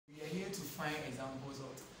find examples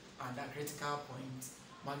of under critical point,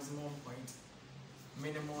 maximum point,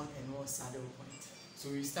 minimum, and what saddle point. So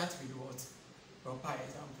we start with what? Proper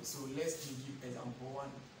example. So let's give example 1.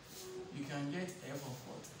 You can get f of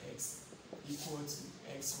what? X equal to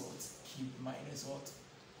x what? Cube minus what?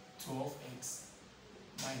 12x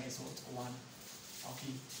minus what? 1.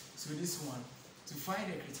 Okay, so this one, to find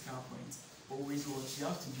the critical point, always what? You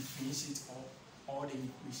have to differentiate all the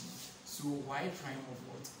equations. So y prime of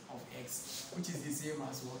what? Of x, which is the same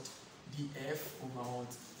as what? Df over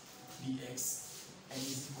what? Dx, and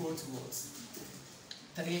is equal to what?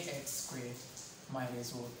 3x squared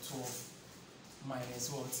minus what? 12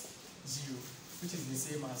 minus what? 0, which is the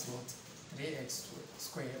same as what? 3x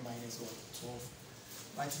squared minus what? 12.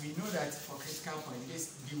 But we know that for critical point,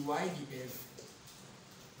 this dy df,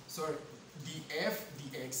 sorry, df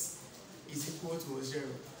dx is equal to 0.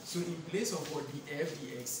 So in place of what? Df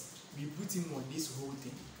dx, we put in on this whole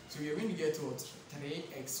thing. So we are going to get what?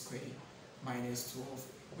 3x squared minus 12,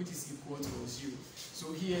 which is equal to 0.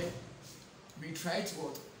 So here we try to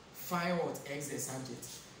what? Find what? X the subject.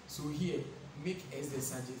 So here make x the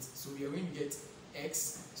subject. So we are going to get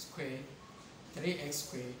x squared, 3x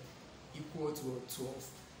squared equal to what? 12.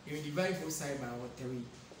 Then we divide both sides by what? 3.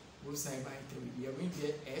 Both sides by 3. We are going to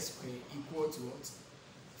get x squared equal to what?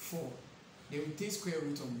 4. Then we take square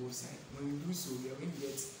root on both sides. When we do so, we are going to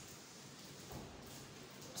get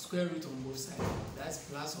square root on both sides. That's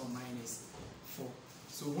plus or minus 4.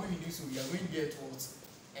 So when we do so, we are going to get what?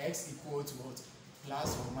 X equal to what?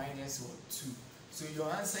 Plus or minus what? 2. So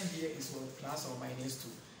your answer here is what? Plus or minus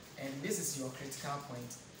 2. And this is your critical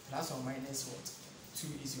point. Plus or minus what? 2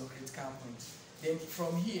 is your critical point. Then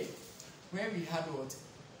from here, where we had what?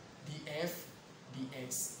 Df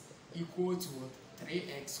dx equal to what?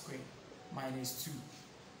 3x squared minus 2.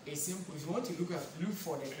 It's simple. If you want to look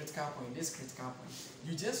for the critical point, this critical point,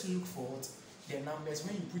 you just look for what? The numbers.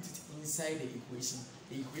 When you put it inside the equation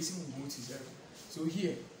will go to 0. So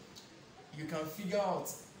here, you can figure out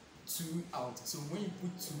 2 out. So when you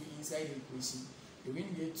put 2 inside the equation, you're going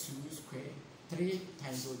to get 2 squared, 3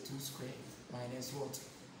 times what? 2 squared minus what?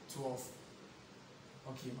 12.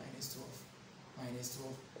 Okay, minus 12. Minus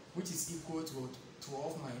 12, which is equal to what?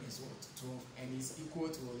 12 minus what? 12, and is equal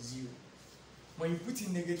to what? 0. When you put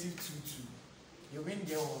in negative 2, 2, you're going to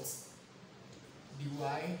get what?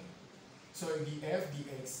 Df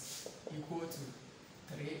dx equal to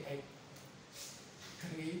 3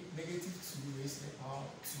 negative 2 raised to the power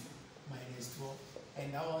 2 minus 12,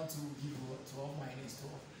 and that one to give what? 12 minus 12,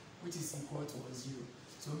 which is equal to 0.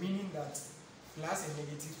 So meaning that plus a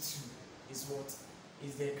negative 2 is what?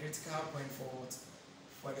 Is the critical point for what?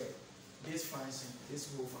 For this function,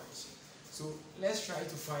 this whole function. So let's try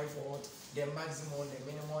to find for what? The maximum, the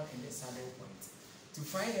minimum, and the saddle point. To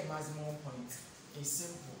find the maximum point is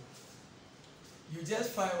simple. You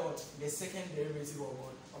just find what? The second derivative of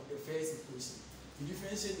what? Of the first equation. You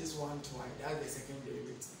differentiate this one twice, that's the second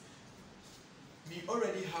derivative. We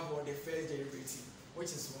already have what? The first derivative,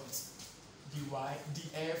 which is what?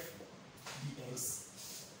 Df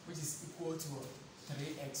dx, which is equal to what?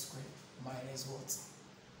 3x squared minus what?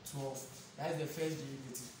 12. That's the first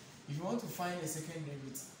derivative. If you want to find the second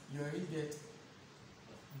derivative, you already get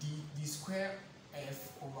d square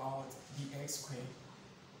f over what? Dx squared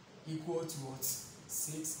equal to what?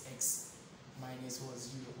 6x minus what?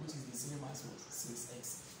 0, which is the same as what?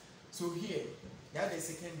 6x. So here, that's the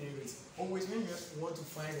second derivative. Always when you want to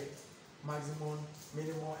find the maximum,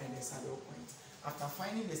 minimum, and the saddle point, after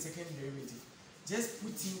finding the second derivative, just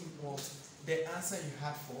put in what? The answer you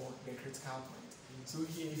had for the critical point. So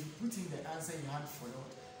here, if you put in the answer you had for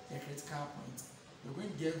the critical point, you're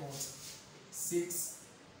going to get what? 6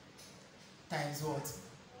 times what?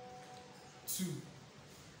 2,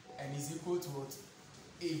 and is equal to what?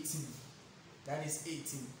 18. That is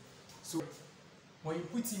 18. So when you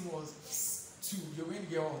put in what? 2, you're going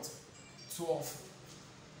to get what? 12.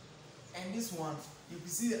 And this one, you can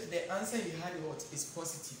see that the answer you had what? Is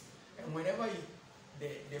positive. And whenever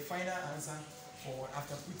the final answer for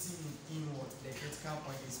after putting in what? The critical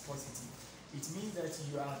point is positive, it means that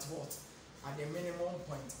you are at what? At the minimum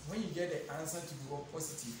point. When you get the answer to be what?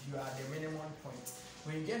 Positive, you are at the minimum point.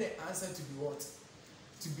 When you get the answer to be what?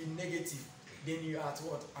 To be negative, then you are at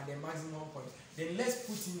what? At the maximum point. Then let's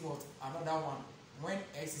put in what? Another one. When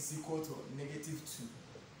x is equal to negative 2.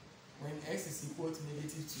 When x is equal to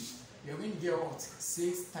negative 2, you're going to get what?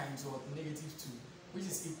 6 times what? Negative 2, which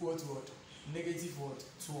is equal to what? Negative what?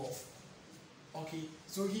 12. Okay,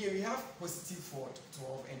 so here we have positive what?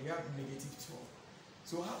 12, and we have negative 12.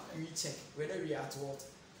 So how can we check whether we are at what?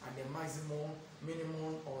 At the maximum,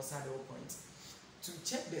 minimum, or saddle point? To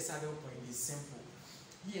check the saddle point is simple.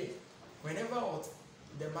 Here, whenever what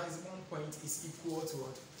the maximum point is equal to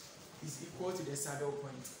what is equal to the saddle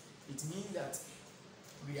point, it means that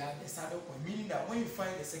we are at the saddle point, meaning that when you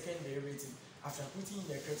find the second derivative after putting in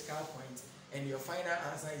the critical point and your final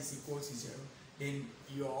answer is equal to 0, then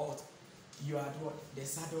you are out. You are at what? The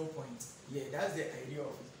saddle point. Yeah, that's the idea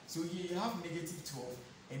of it. So here you have negative 12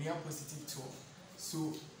 and you have positive 12.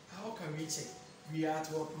 So how can we check? We are at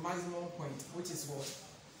what? Maximum point, which is what?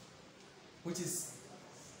 Which is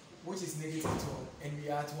negative 12, and we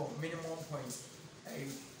are at what? Minimum point.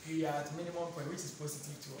 We are at minimum point, which is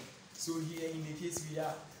positive 12. So here in the case we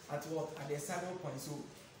are at what? At the saddle point. So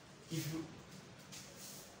if you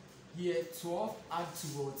here 12 add to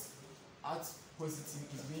what? Add positive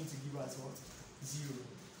is going to give us what? 0.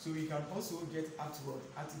 So we can also get up to what?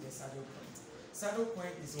 Up to the saddle point. Saddle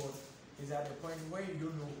point is what? Is at the point where you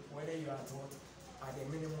don't know whether you are at what? At the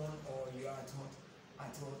minimum or you are at what?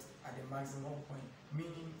 At what? At the maximum point.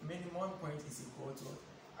 Meaning minimum point is equal to what?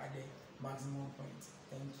 At the maximum point.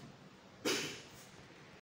 Thank you.